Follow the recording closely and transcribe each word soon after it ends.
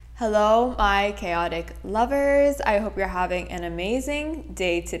Hello, my chaotic lovers. I hope you're having an amazing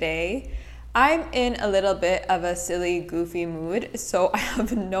day today. I'm in a little bit of a silly, goofy mood, so I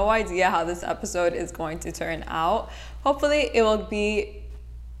have no idea how this episode is going to turn out. Hopefully, it will be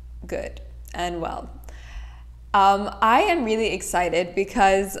good and well. I am really excited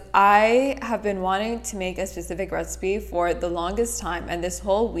because I have been wanting to make a specific recipe for the longest time, and this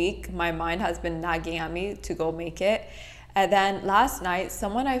whole week, my mind has been nagging at me to go make it. And then last night,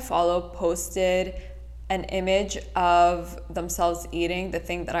 someone I follow posted an image of themselves eating the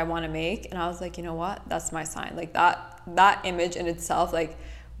thing that I want to make, and I was like, you know what? That's my sign. Like that image in itself,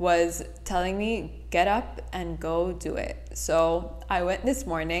 was telling me get up and go do it. So I went this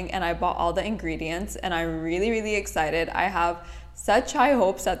morning and I bought all the ingredients, and I'm really, really excited. I have such high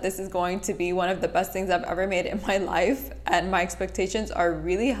hopes that this is going to be one of the best things I've ever made in my life, and my expectations are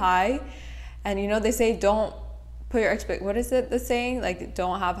really high. And they say don't put your what is it, the saying? Like,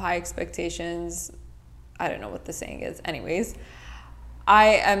 don't have high expectations. I don't know what the saying is. Anyways,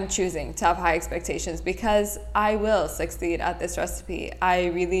 I am choosing to have high expectations because I will succeed at this recipe. I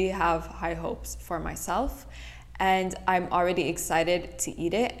really have high hopes for myself, and I'm already excited to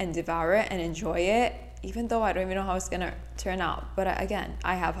eat it and devour it and enjoy it, even though I don't even know how it's gonna turn out. But again,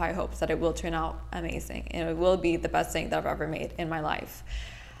 I have high hopes that it will turn out amazing, and it will be the best thing that I've ever made in my life.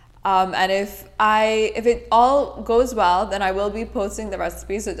 And if it all goes well, then I will be posting the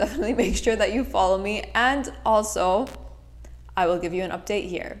recipe, so definitely make sure that you follow me, and also I will give you an update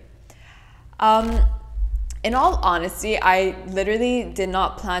here. In all honesty, I literally did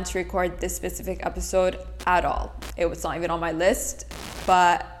not plan to record this specific episode at all. It was not even on my list,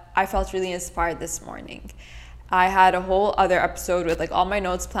 but I felt really inspired this morning. I had a whole other episode with all my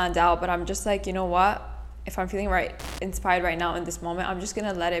notes planned out, but I'm just like, you know what? If I'm feeling inspired right now in this moment, I'm just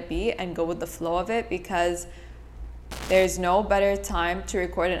gonna let it be and go with the flow of it, because there's no better time to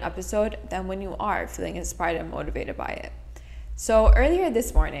record an episode than when you are feeling inspired and motivated by it. So earlier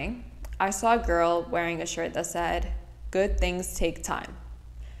this morning, I saw a girl wearing a shirt that said, "Good things take time."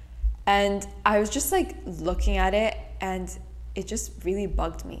 And I was just looking at it, and it just really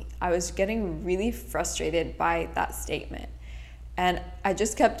bugged me. I was getting really frustrated by that statement. And I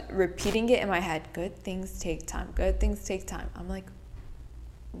just kept repeating it in my head. Good things take time. Good things take time. I'm like,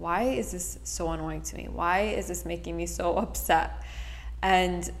 why is this so annoying to me? Why is this making me so upset?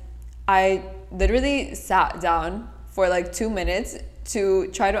 And I literally sat down for 2 minutes to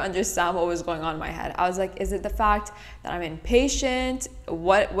try to understand what was going on in my head. I was like, is it the fact that I'm impatient?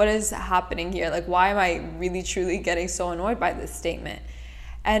 What is happening here? Why am I really truly getting so annoyed by this statement?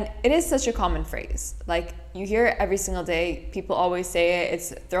 And it is such a common phrase. You hear it every single day. People always say it.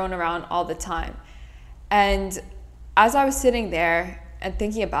 It's thrown around all the time. And as I was sitting there and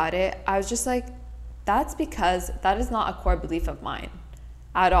thinking about it, I was just like, that's because that is not a core belief of mine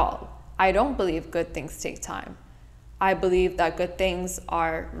at all. I don't believe good things take time. I believe that good things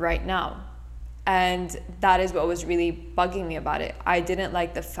are right now. And that is what was really bugging me about it. I didn't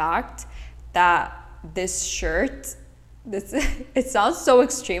like the fact that this shirt, it sounds so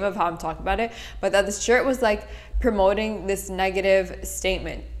extreme of how I'm talking about it, but that the shirt was promoting this negative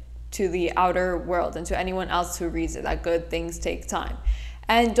statement to the outer world and to anyone else who reads it, that good things take time.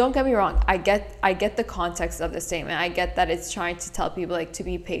 And don't get me wrong, I get the context of the statement. I get that it's trying to tell people to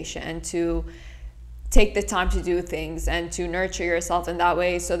be patient and to take the time to do things and to nurture yourself in that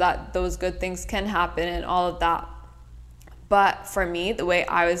way so that those good things can happen and all of that. But for me, the way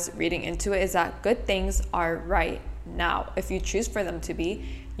I was reading into it is that good things are right now. If you choose for them to be,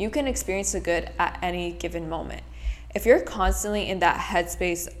 you can experience the good at any given moment. If you're constantly in that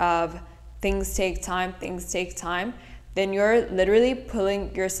headspace of things take time, then you're literally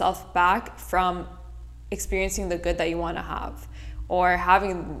pulling yourself back from experiencing the good that you want to have, or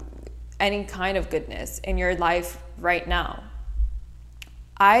having any kind of goodness in your life right now.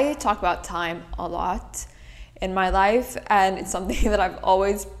 I talk about time a lot in my life, and it's something that I've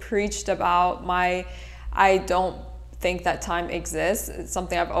always preached about. I don't think that time exists. It's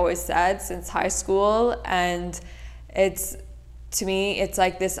something I've always said since high school, and to me it's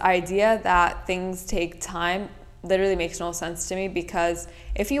this idea that things take time literally makes no sense to me, because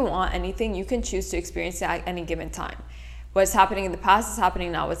if you want anything, you can choose to experience it at any given time. What's happening in the past is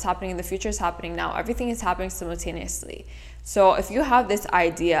happening now. What's happening in the future is happening now. Everything is happening simultaneously. So if you have this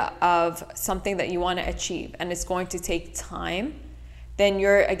idea of something that you want to achieve and it's going to take time, then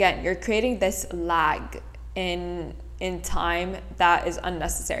you're creating this lag in time that is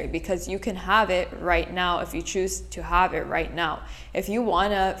unnecessary, because you can have it right now if you choose to have it right now. If you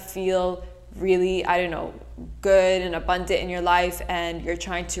want to feel really, good and abundant in your life and you're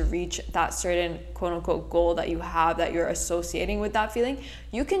trying to reach that certain quote unquote goal that you have, that you're associating with that feeling,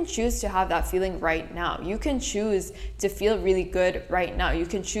 you can choose to have that feeling right now. You can choose to feel really good right now. You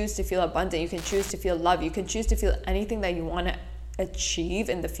can choose to feel abundant. You can choose to feel love. You can choose to feel anything that you want to achieve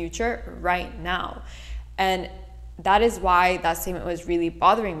in the future right now. And that is why that statement was really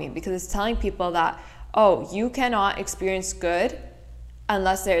bothering me, because it's telling people that, oh, you cannot experience good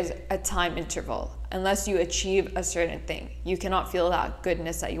unless there's a time interval, unless you achieve a certain thing. You cannot feel that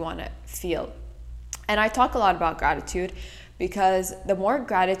goodness that you want to feel. And I talk a lot about gratitude, because the more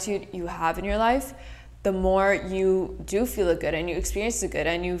gratitude you have in your life, the more you do feel the good and you experience the good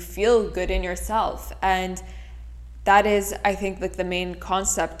and you feel good in yourself. And that is, I think, like the main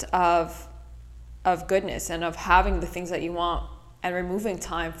concept of goodness and of having the things that you want and removing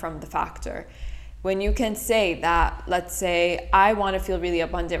time from the factor. When you can say that, let's say, I want to feel really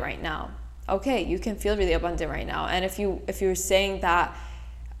abundant right now. Okay, you can feel really abundant right now. And if you're saying that,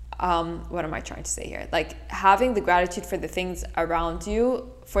 what am I trying to say here? Like having the gratitude for the things around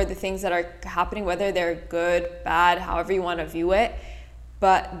you, for the things that are happening, whether they're good, bad, however you want to view it,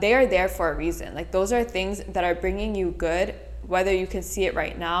 but they are there for a reason. Like those are things that are bringing you good, whether you can see it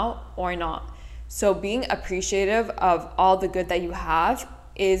right now or not. So being appreciative of all the good that you have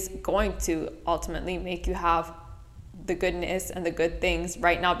is going to ultimately make you have the goodness and the good things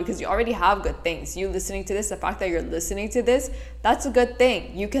right now, because you already have good things. You listening to this, the fact that you're listening to this, that's a good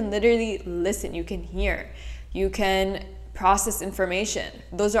thing. You can literally listen, you can hear, you can process information.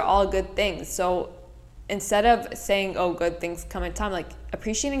 Those are all good things. So instead of saying, oh, good things come in time, like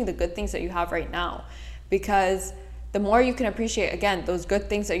appreciating the good things that you have right now, because the more you can appreciate, again, those good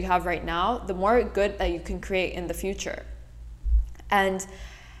things that you have right now, the more good that you can create in the future. And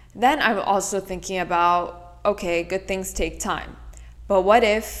then I'm also thinking about, okay, good things take time. But what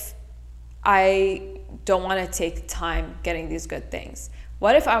if I don't want to take time getting these good things?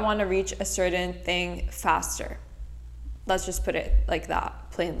 What if I want to reach a certain thing faster? Let's just put it like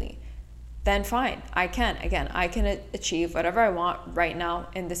that, plainly. Then fine, I can achieve whatever I want right now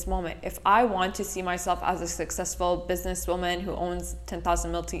in this moment. If I want to see myself as a successful businesswoman who owns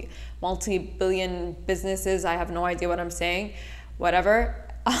 10,000 multi-billion businesses, I have no idea what I'm saying, whatever,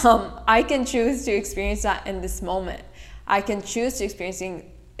 I can choose to experience that in this moment. I can choose to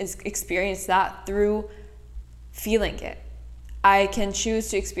experience that through feeling it. I can choose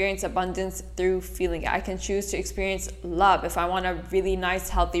to experience abundance through feeling it. I can choose to experience love. If I want a really nice,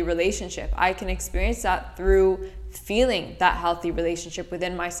 healthy relationship, I can experience that through feeling that healthy relationship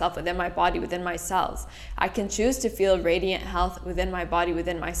within myself, within my body, within my cells. I can choose to feel radiant health within my body,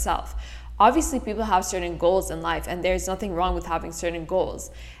 within myself. Obviously, people have certain goals in life, and there's nothing wrong with having certain goals.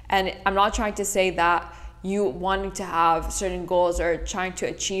 And I'm not trying to say that you wanting to have certain goals or trying to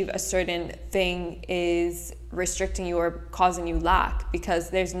achieve a certain thing is restricting you or causing you lack,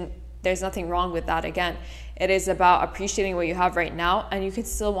 because there's nothing wrong with that. Again, it is about appreciating what you have right now, and you can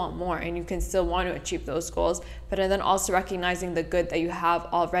still want more and you can still want to achieve those goals, but then also recognizing the good that you have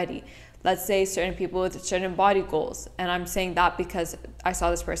already. Let's say certain people with certain body goals, and I'm saying that because I saw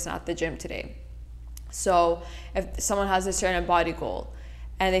this person at the gym today. So if someone has a certain body goal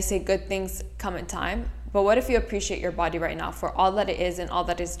and they say good things come in time, but what if you appreciate your body right now for all that it is and all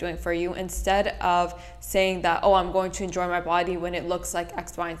that it's doing for you, instead of saying that, oh, I'm going to enjoy my body when it looks like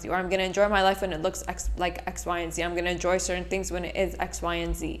X, Y, and Z, or I'm going to enjoy my life when it looks like X, Y, and Z. I'm going to enjoy certain things when it is X, Y,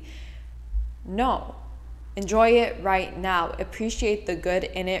 and Z. No. Enjoy it right now. Appreciate the good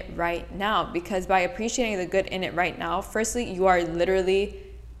in it right now, because by appreciating the good in it right now, firstly, you are literally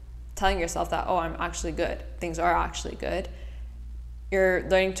telling yourself that, oh, I'm actually good. Things are actually good. You're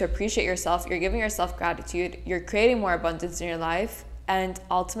learning to appreciate yourself. You're giving yourself gratitude. You're creating more abundance in your life. And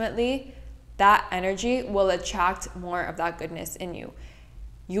ultimately, that energy will attract more of that goodness in you.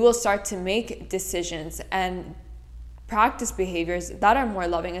 You will start to make decisions and practice behaviors that are more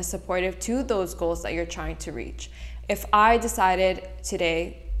loving and supportive to those goals that you're trying to reach. If I decided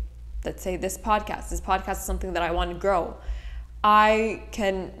today, let's say this podcast is something that I want to grow, I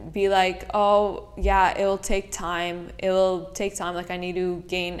can be like, oh yeah, it'll take time. Like I need to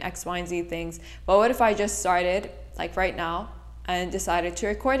gain X, Y, and Z things. But what if I just started like right now and decided to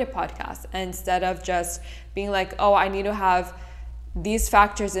record a podcast, instead of just being like, oh, I need to have these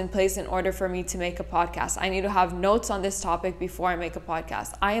factors in place in order for me to make a podcast. I need to have notes on this topic before I make a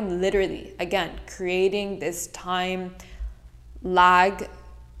podcast. I am literally, again, creating this time lag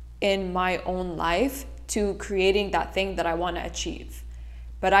in my own life to creating that thing that I want to achieve.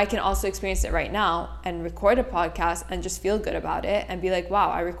 But I can also experience it right now and record a podcast and just feel good about it and be like, wow,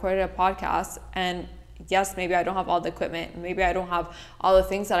 I recorded a podcast, and yes, maybe I don't have all the equipment, maybe I don't have all the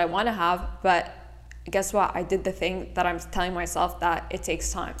things that I want to have, but guess what? I did the thing that I'm telling myself that it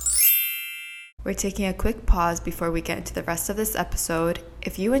takes time. We're taking a quick pause before we get into the rest of this episode.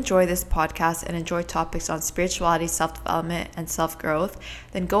 If you enjoy this podcast and enjoy topics on spirituality, self-development, and self-growth,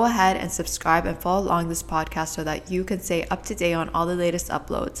 then go ahead and subscribe and follow along this podcast so that you can stay up to date on all the latest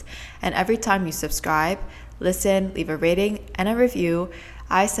uploads. And every time you subscribe, listen, leave a rating and a review,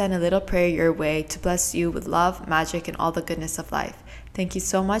 I send a little prayer your way to bless you with love, magic, and all the goodness of life. Thank you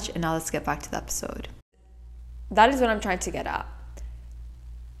so much, and now let's get back to the episode. That is what I'm trying to get at.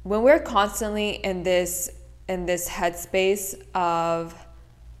 When we're constantly in this headspace of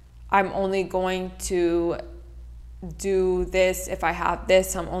I'm only going to do this if I have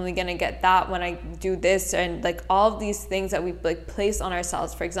this, I'm only gonna get that when I do this, and like all of these things that we like place on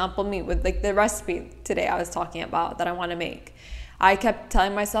ourselves. For example, me with like the recipe today I was talking about that I want to make. I kept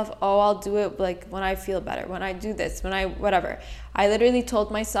telling myself, oh, I'll do it like when I feel better, when I do this, when I whatever. I literally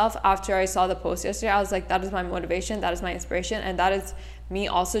told myself after I saw the post yesterday, I was like, that is my motivation, that is my inspiration, and that is me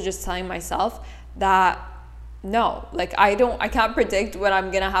also just telling myself that no, like I can't predict when I'm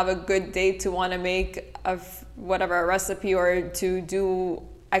gonna have a good day to want to make a recipe or to do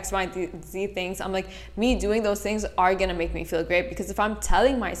X, Y, Z things. I'm like, me doing those things are gonna make me feel great, because if I'm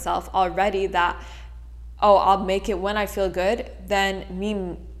telling myself already that, oh, I'll make it when I feel good, then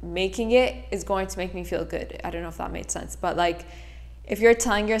me making it is going to make me feel good. I don't know if that made sense, but like if you're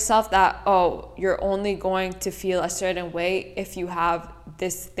telling yourself that, oh, you're only going to feel a certain way if you have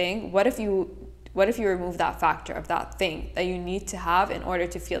this thing, what if you remove that factor of that thing that you need to have in order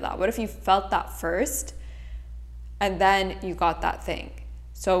to feel that? What if you felt that first and then you got that thing?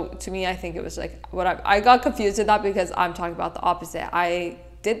 So to me, I think it was like I got confused with that because I'm talking about the opposite. I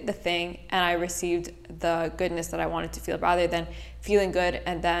did the thing and I received the goodness that I wanted to feel, rather than feeling good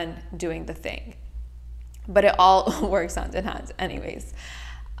and then doing the thing. But it all works hand in hand anyways.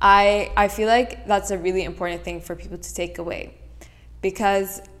 I feel like that's a really important thing for people to take away,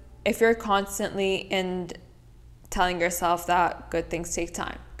 because if you're constantly in telling yourself that good things take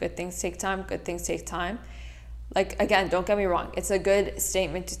time, like, again, don't get me wrong, it's a good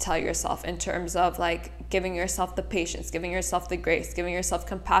statement to tell yourself in terms of like giving yourself the patience, giving yourself the grace, giving yourself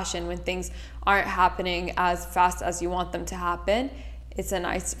compassion when things aren't happening as fast as you want them to happen. It's a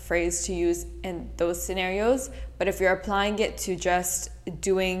nice phrase to use in those scenarios. But if you're applying it to just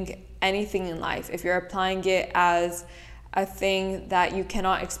doing anything in life, if you're applying it as a thing that you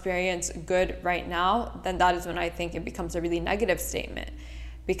cannot experience good right now, then that is when I think it becomes a really negative statement.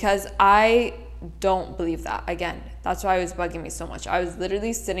 Because I don't believe that. Again, that's why it was bugging me so much. I was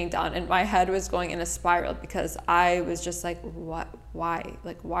literally sitting down and my head was going in a spiral, because I was just like, what? Why?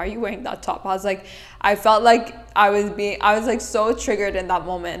 Like, why are you wearing that top? I felt like I was like so triggered in that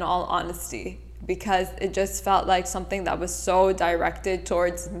moment, in all honesty, because it just felt like something that was so directed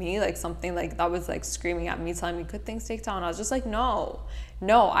towards me, like something like that was like screaming at me, telling me good things take time. I was just like, no,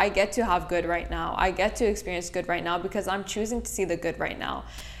 I get to have good right now. I get to experience good right now because I'm choosing to see the good right now.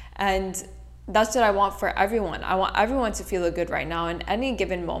 And that's what I want for everyone. I want everyone to feel good right now in any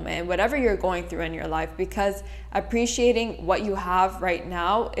given moment, whatever you're going through in your life, because appreciating what you have right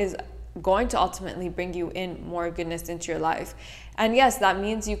now is going to ultimately bring you in more goodness into your life. And yes, that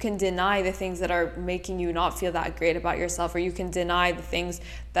means you can deny the things that are making you not feel that great about yourself, or you can deny the things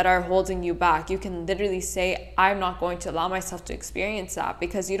that are holding you back. You can literally say, I'm not going to allow myself to experience that,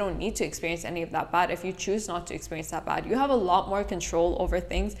 because you don't need to experience any of that bad. If you choose not to experience that bad, you have a lot more control over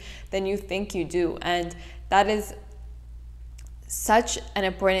things than you think you do. And that is such an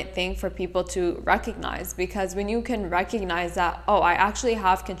important thing for people to recognize, because when you can recognize that, oh, I actually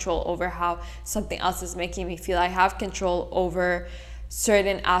have control over how something else is making me feel, I have control over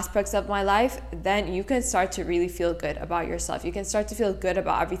certain aspects of my life, then you can start to really feel good about yourself. You can start to feel good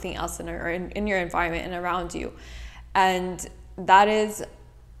about everything else in your environment and around you. And that is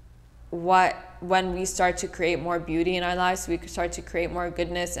when we start to create more beauty in our lives, we start to create more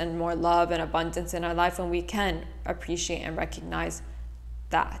goodness and more love and abundance in our life, when we can appreciate and recognize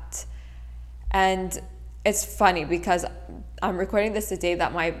that. And it's funny because I'm recording this the day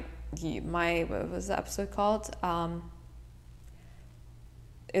that my what was the episode called?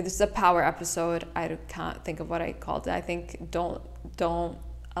 It was a power episode. I can't think of what I called it. I think don't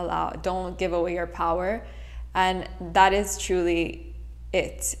give away your power. And that is truly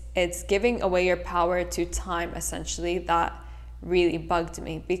it's giving away your power to time, essentially, that really bugged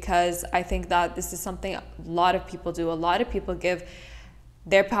me, because I think that this is something a lot of people do. A lot of people give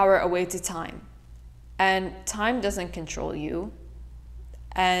their power away to time, and time doesn't control you,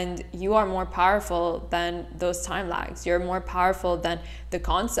 and you are more powerful than those time lags. You're more powerful than the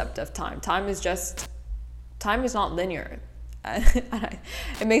concept of time. Time is not linear.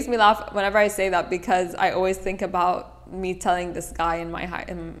 It makes me laugh whenever I say that, because I always think about me telling this guy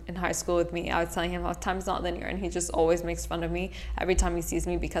in high school with me. I was telling him how time's not linear, and he just always makes fun of me every time he sees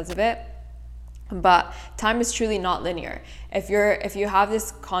me because of it. But time is truly not linear. If you have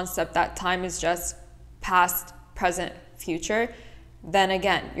this concept that time is just past, present, future, then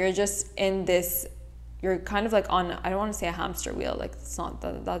again, you're just in this, you're kind of like on, I don't want to say a hamster wheel, like it's not,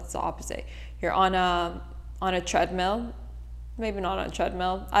 that's the opposite. You're on a treadmill, maybe not on a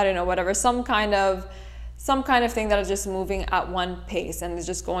treadmill, I don't know, whatever, some kind of thing that is just moving at one pace and is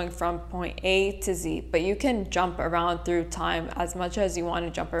just going from point A to Z. But you can jump around through time as much as you want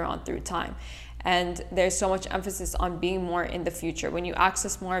to jump around through time. And there's so much emphasis on being more in the future. When you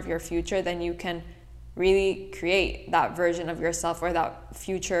access more of your future, then you can really create that version of yourself, or that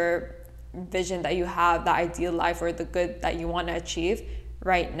future vision that you have, the ideal life or the good that you want to achieve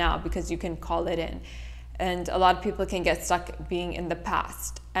right now, because you can call it in. And a lot of people can get stuck being in the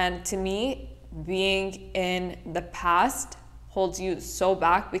past. And to me, being in the past holds you so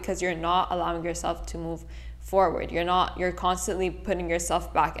back, because you're not allowing yourself to move forward. You're constantly putting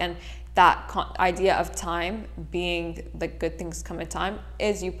yourself back. And that idea of time being the good things come in time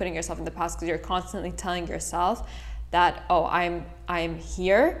is you putting yourself in the past, because you're constantly telling yourself that, oh, I'm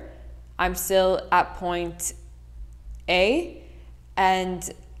here, I'm still at point A, and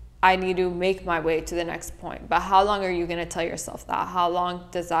I need to make my way to the next point. But how long are you going to tell yourself that? How long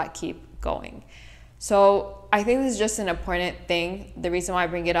does that keep going? So I think this is just an important thing. The reason why I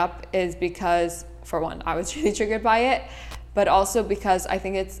bring it up is because, for one, I was really triggered by it, but also because I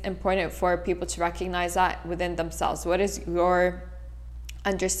think it's important for people to recognize that within themselves. What is your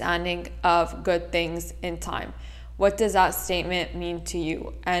understanding of good things in time? What does that statement mean to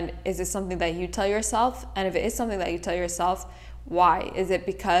you? And is it something that you tell yourself? And if it is something that you tell yourself, why? Is it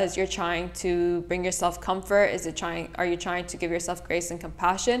because you're trying to bring yourself comfort? Are you trying to give yourself grace and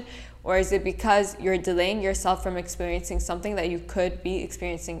compassion? Or is it because you're delaying yourself from experiencing something that you could be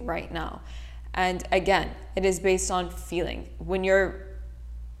experiencing right now? And again, it is based on feeling.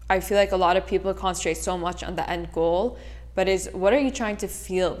 I feel like a lot of people concentrate so much on the end goal, but what are you trying to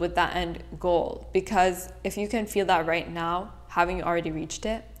feel with that end goal? Because if you can feel that right now, having you already reached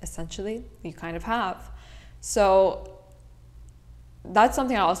it, essentially, you kind of have. So that's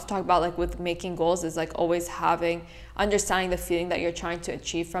something I also talk about, like with making goals, is like always understanding the feeling that you're trying to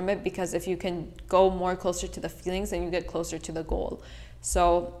achieve from it, because if you can go more closer to the feelings, then you get closer to the goal.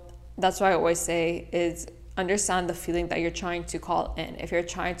 So that's why I always say is understand the feeling that you're trying to call in. If you're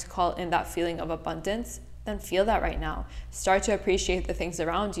trying to call in that feeling of abundance, then feel that right now. Start to appreciate the things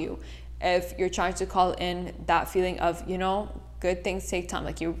around you. If you're trying to call in that feeling of, good things take time,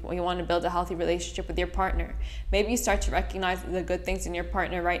 like you want to build a healthy relationship with your partner, maybe you start to recognize the good things in your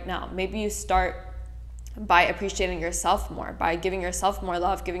partner right now. Maybe you start by appreciating yourself more, by giving yourself more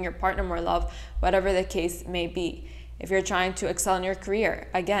love, giving your partner more love, whatever the case may be. If you're trying to excel in your career,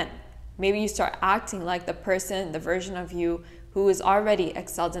 again, maybe you start acting like the version of you who is already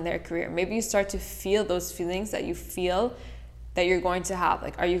excelled in their career. Maybe you start to feel those feelings that you feel that you're going to have.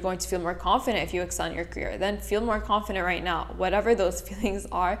 Like, are you going to feel more confident if you excel in your career? Then feel more confident right now. Whatever those feelings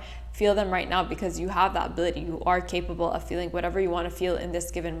are, feel them right now, because you have that ability. You are capable of feeling whatever you want to feel in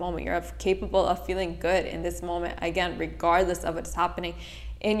this given moment. You're capable of feeling good in this moment, again, regardless of what's happening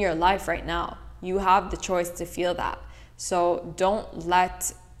in your life right now. You have the choice to feel that. So don't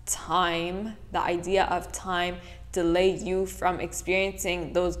let time, the idea of time, delay you from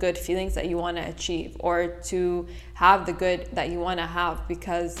experiencing those good feelings that you want to achieve, or to have the good that you want to have,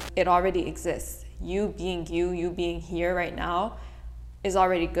 because it already exists. You being here right now is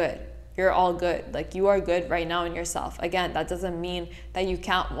already good. You're all good. Like, you are good right now in yourself. Again, that doesn't mean that you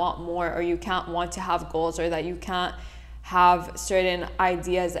can't want more, or you can't want to have goals, or that you can't have certain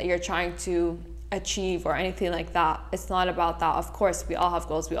ideas that you're trying to achieve or anything like that. It's not about that. Of course, we all have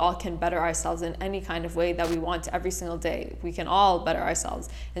goals. We all can better ourselves in any kind of way that we want every single day. We can all better ourselves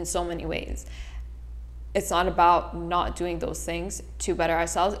in so many ways. It's not about not doing those things to better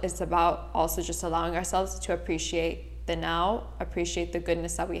ourselves. It's about also just allowing ourselves to appreciate the now, appreciate the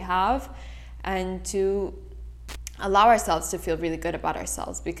goodness that we have, and to allow ourselves to feel really good about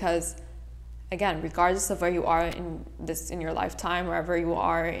ourselves. Because again, regardless of where you are in your lifetime, wherever you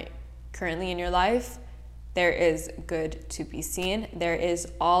are currently in your life, there is good to be seen. There is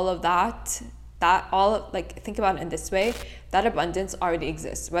all of think about it in this way, that abundance already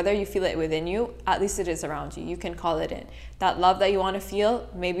exists. Whether you feel it within you, at least it is around you. You can call it in. That love that you want to feel,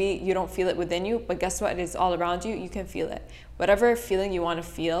 maybe you don't feel it within you, but guess what? It is all around you. You can feel it. Whatever feeling you want to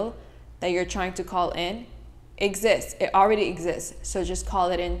feel that you're trying to call in exists. It already exists. So just call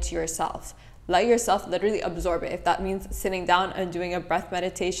it into yourself. Let yourself literally absorb it. If that means sitting down and doing a breath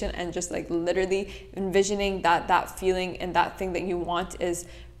meditation and just like literally envisioning that feeling and that thing that you want is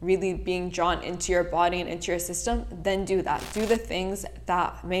really being drawn into your body and into your system, then do that. Do the things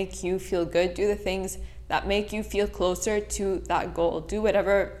that make you feel good. Do the things that make you feel closer to that goal. Do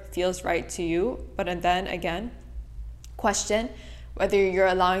whatever feels right to you. But then again, question whether you're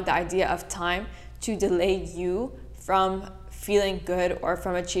allowing the idea of time to delay you from feeling good or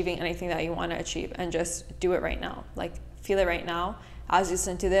from achieving anything that you want to achieve, and just do it right now. Like, feel it right now as you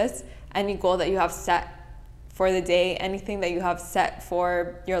listen to this. Any goal that you have set for the day, anything that you have set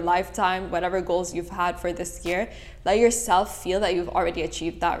for your lifetime, whatever goals you've had for this year, let yourself feel that you've already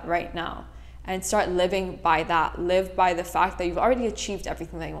achieved that right now, and start living by that. Live by the fact that you've already achieved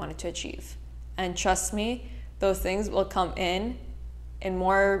everything that you wanted to achieve. And trust me, those things will come in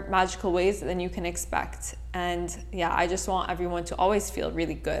more magical ways than you can expect. And yeah, I just want everyone to always feel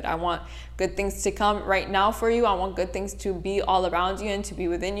really good. I want good things to come right now for you. I want good things to be all around you and to be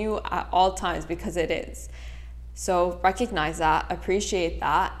within you at all times, because it is. So recognize that, appreciate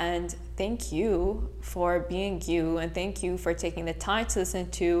that, and thank you for being you, and thank you for taking the time to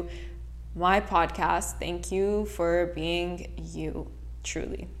listen to my podcast. Thank you for being you,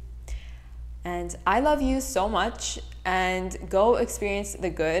 truly. And I love you so much, and go experience the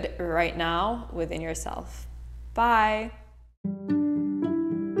good right now within yourself. Bye.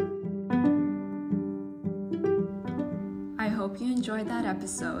 I hope you enjoyed that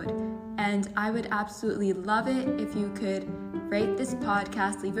episode, and I would absolutely love it if you could rate this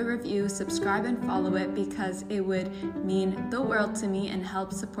podcast, leave a review, subscribe, and follow it, because it would mean the world to me and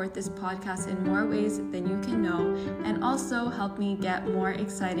help support this podcast in more ways than you can know, and also help me get more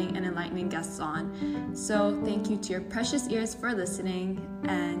exciting and enlightening guests on. So thank you to your precious ears for listening,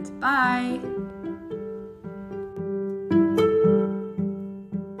 and bye!